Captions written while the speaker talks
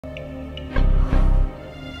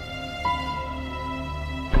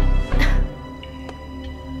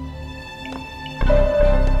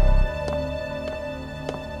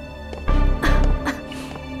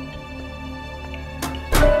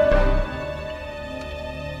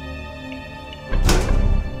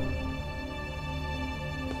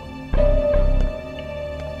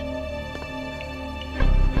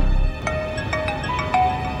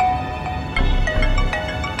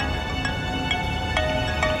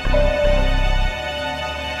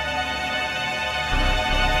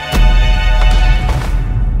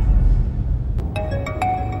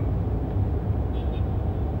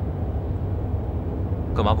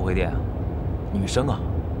回电啊？女生啊，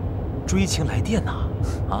追情来电呐！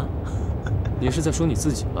啊？你是在说你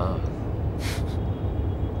自己吧？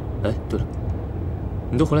哎，对了，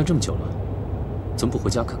你都回来这么久了，怎么不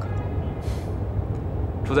回家看看？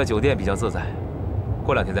住在酒店比较自在，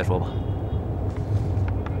过2天再说吧。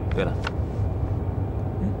对了，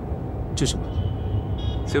这什么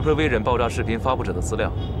 ？Super Vision 爆炸视频发布者的资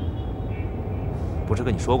料，不是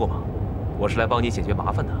跟你说过吗？我是来帮你解决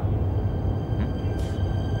麻烦的。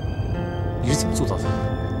你是怎么做到的？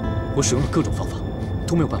我使用了各种方法，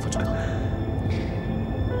都没有办法找到。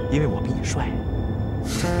因为我比你帅。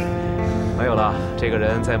还有了，这个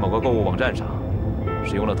人在某个购物网站上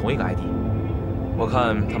使用了同一个 ID， 我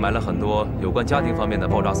看他买了很多有关家庭方面的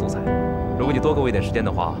爆炸素材。如果你多给我一点时间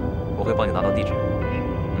的话，我会帮你拿到地址。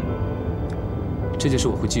这件事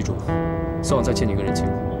我会记住，算我再欠你一个人情。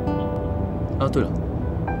啊，对了，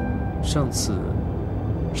上次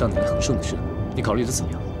让你来恒盛的事，你考虑的怎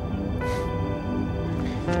么样？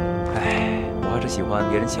哎，我还是喜欢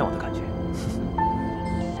别人欠我的感觉。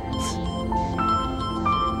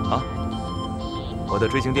啊，我的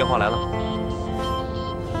追情电话来了，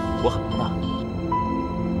我很忙的。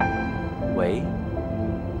喂，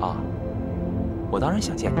啊，我当然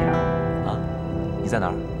想见你啊！啊，你在哪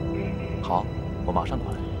儿？好，我马上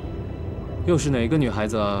过来。又是哪个女孩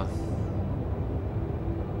子啊？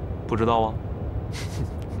不知道啊。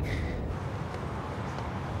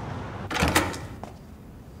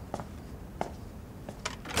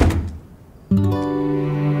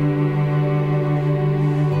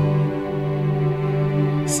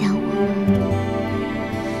想我吗？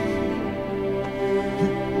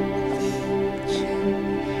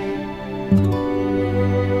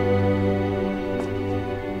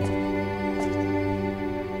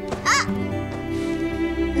啊！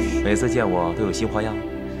每次见我都有新花样。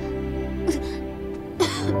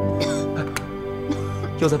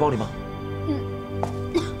又在包里吗？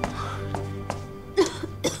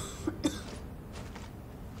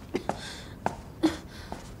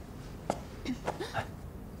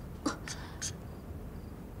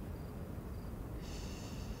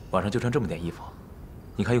晚上就穿这么点衣服，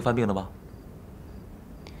你看又犯病了吧？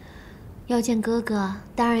要见哥哥，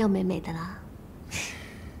当然要美美的啦。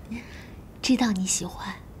知道你喜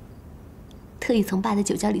欢，特意从爸的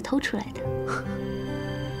酒窖里偷出来的。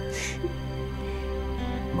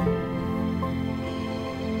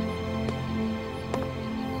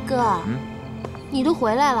哥，你都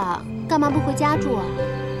回来了，干嘛不回家住啊？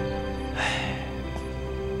唉，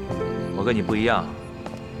我跟你不一样，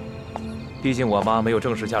毕竟我妈没有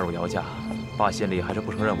正式嫁入姚家，爸心里还是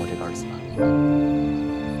不承认我这个儿子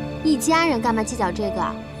的。一家人干嘛计较这个？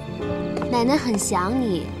奶奶很想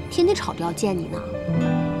你，天天吵着要见你呢。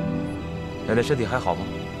奶奶身体还好吗？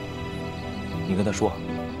你跟她说，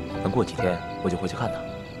等过几天我就回去看她。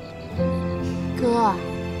哥，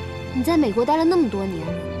你在美国待了那么多年，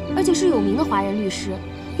而且是有名的华人律师，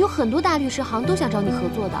有很多大律师行都想找你合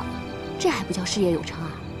作的，这还不叫事业有成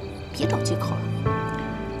啊？别找借口了。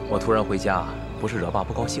我突然回家，不是惹爸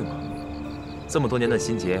不高兴吗？这么多年的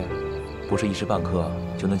心结，不是一时半刻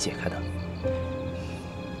就能解开的。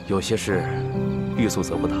有些事欲速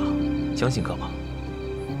则不达，相信哥吧。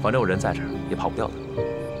反正我人在这儿，也跑不掉的。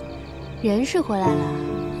人是回来了，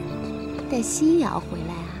但心也要回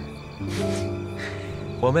来啊。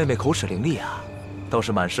我妹妹口齿伶俐啊，倒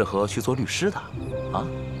是蛮适合去做律师的，啊。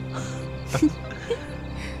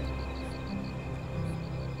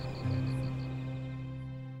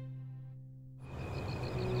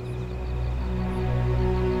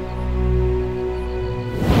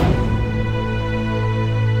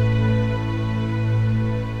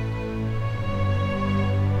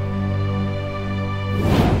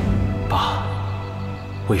爸，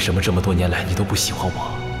为什么这么多年来你都不喜欢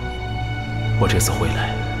我？我这次回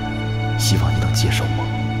来，希望你能接受我。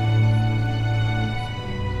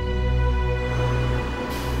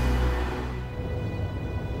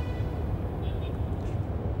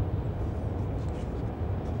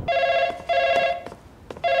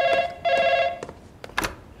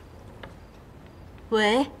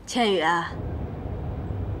喂，千羽啊。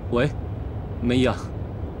喂，梅姨啊，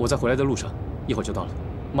我在回来的路上，一会儿就到了。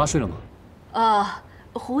妈睡了吗？哦，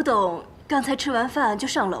胡董刚才吃完饭就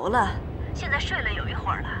上楼了。现在睡了有一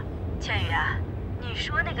会儿了。千羽啊，你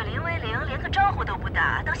说那个林为零连个招呼都不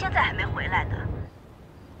打，到现在还没回来呢。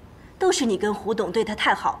都是你跟胡董对他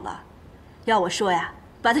太好了，要我说呀，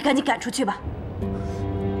把他赶紧赶出去吧。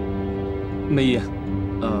梅姨，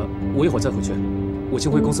我一会儿再回去，我先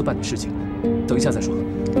回公司办点事情，等一下再说。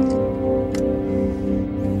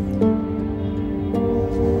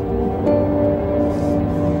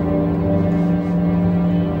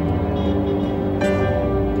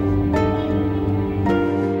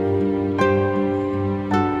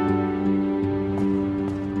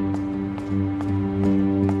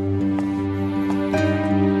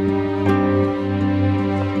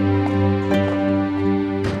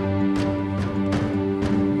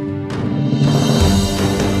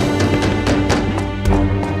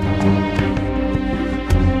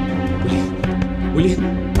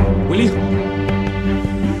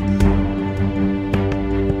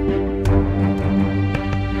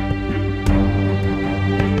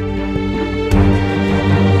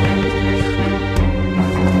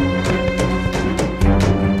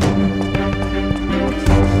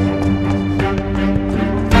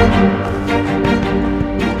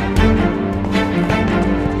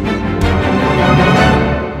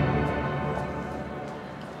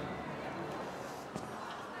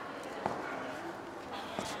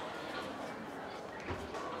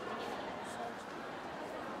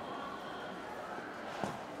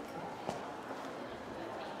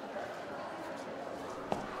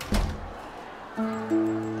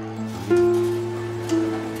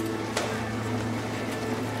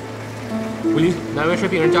为零，哪位是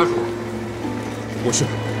病人家属？我是。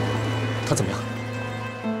他怎么样？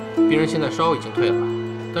病人现在烧已经退了，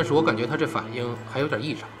但是我感觉他这反应还有点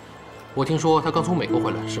异常。我听说他刚从美国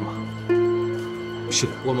回来，是吗？是。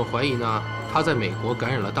我们怀疑呢，他在美国感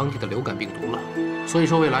染了当地的流感病毒了，所以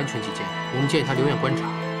说为了安全起见，我们建议他留院观察。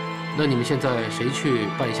那你们现在谁去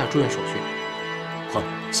办一下住院手续？好，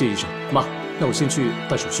谢医生。妈，那我先去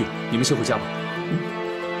办手续，你们先回家吧。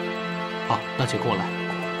好，那请跟我来。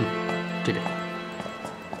这边。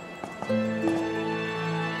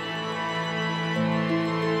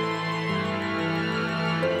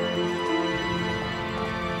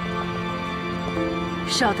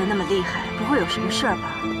烧得那么厉害，不会有什么事儿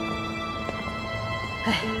吧？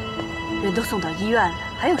哎，人都送到医院了，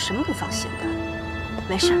还有什么不放心的？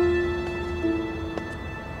没事。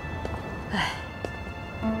哎，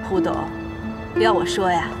胡董，要我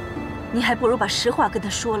说呀，你还不如把实话跟他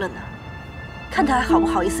说了呢，看他还好不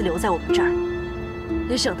好意思留在我们这儿，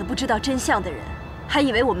也省得不知道真相的人还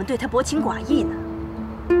以为我们对他薄情寡义呢。